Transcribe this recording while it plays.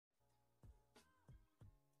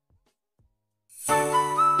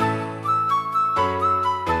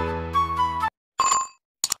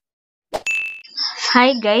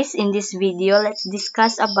Hi guys, in this video, let's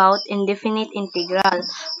discuss about indefinite integral.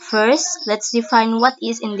 First, let's define what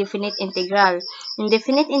is indefinite integral.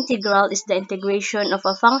 Indefinite integral is the integration of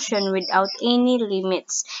a function without any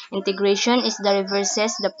limits. Integration is the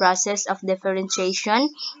reverses the process of differentiation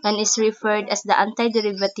and is referred as the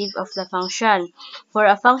antiderivative of the function. For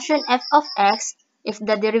a function f of x, if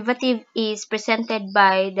the derivative is presented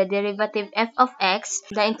by the derivative f of x,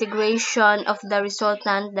 the integration of the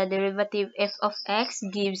resultant, the derivative f of x,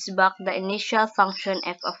 gives back the initial function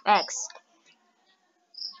f of x.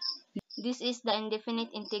 This is the indefinite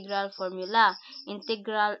integral formula.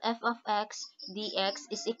 Integral f of x dx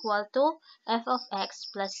is equal to f of x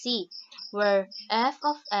plus c, where f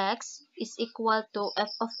of x is equal to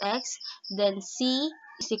f of x, then c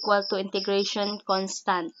is equal to integration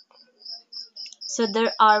constant. So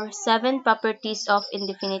there are 7 properties of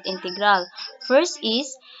indefinite integral. First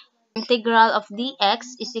is integral of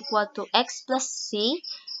dx is equal to x plus c.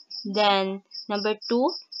 Then number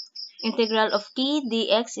 2, integral of k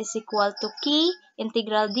dx is equal to k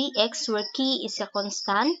integral dx, where k is a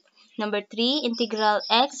constant. Number 3, integral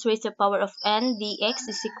x raised to the power of n dx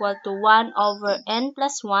is equal to 1 over n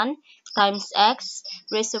plus 1 times x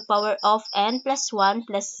raised to the power of n plus 1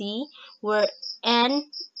 plus c, where n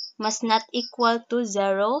must not equal to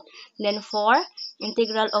 0. Then 4,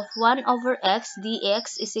 integral of 1 over x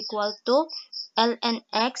dx is equal to ln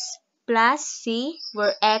x plus c,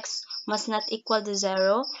 where x must not equal to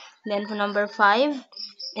 0. Then for number 5,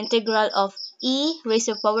 integral of e raised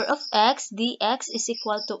to the power of x dx is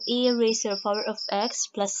equal to e raised to the power of x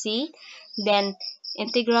plus c. Then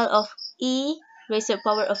integral of e raised to the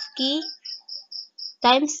power of k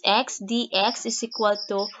times x dx is equal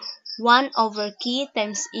to 1 over k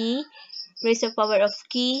times e raised to the power of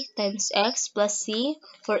k times x plus c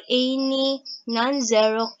for any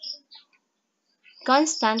non-zero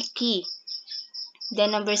constant k.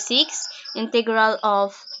 Then number 6, integral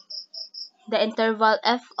of the interval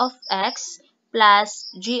f of x plus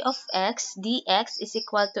g of x dx is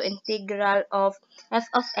equal to integral of f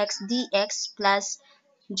of x dx plus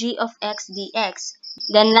g of x dx.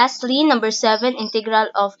 Then lastly, number 7, integral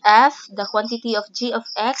of f, the quantity of g of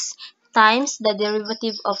x, times the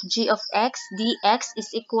derivative of g of x dx is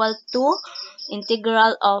equal to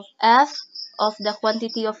integral of f of the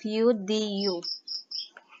quantity of u du.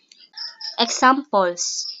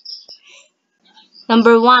 Examples.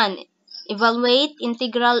 Number 1, evaluate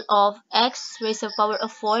integral of x raised to the power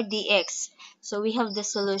of 4 dx. So we have the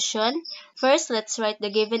solution. First, let's write the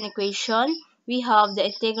given equation. We have the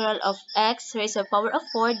integral of x raised to the power of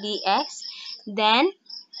 4 dx. Then,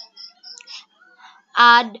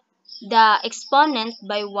 add the exponent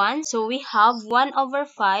by 1. So we have 1 over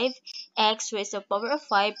 5 x raised to the power of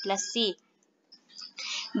 5 plus c.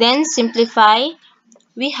 Then simplify.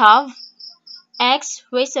 We have x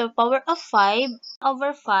raised to the power of 5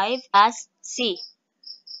 over 5 plus c.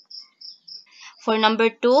 For number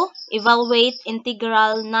 2, evaluate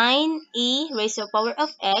integral 9e raised to the power of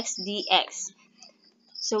x dx.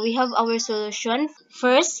 So we have our solution.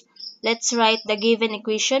 First, let's write the given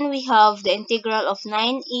equation. We have the integral of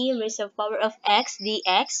 9e raised to the power of x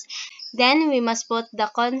dx. Then we must put the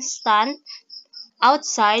constant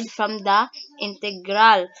outside from the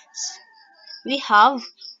integral. We have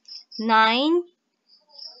 9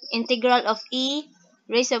 integral of e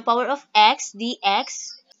raised to the power of x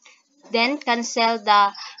dx. Then cancel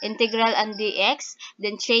the integral and dx.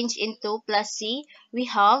 Then change into plus c. We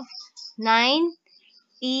have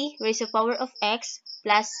 9e raised to the power of x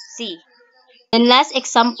plus c. Then last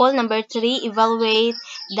example, number 3, evaluate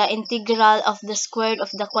the integral of the square of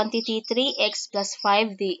the quantity 3x plus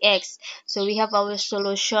 5 dx. So we have our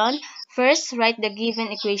solution. First, write the given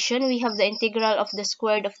equation. We have the integral of the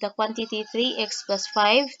square of the quantity 3x plus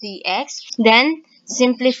 5 dx. Then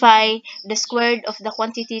simplify the square of the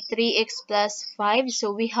quantity 3x plus 5.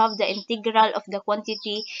 So we have the integral of the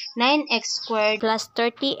quantity 9x squared plus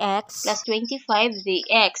 30x plus 25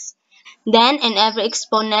 dx. Then, in every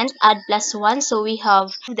exponent, add plus 1. So, we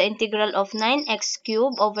have the integral of 9x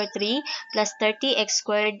cubed over 3 plus 30x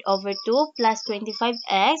squared over 2 plus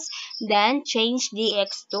 25x. Then, change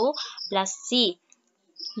dx to plus c.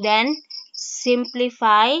 Then,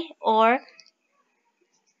 simplify, or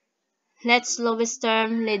let's lowest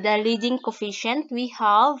term the leading coefficient. We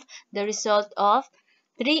have the result of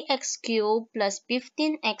 3x cubed plus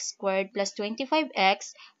 15x squared plus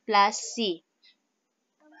 25x plus c.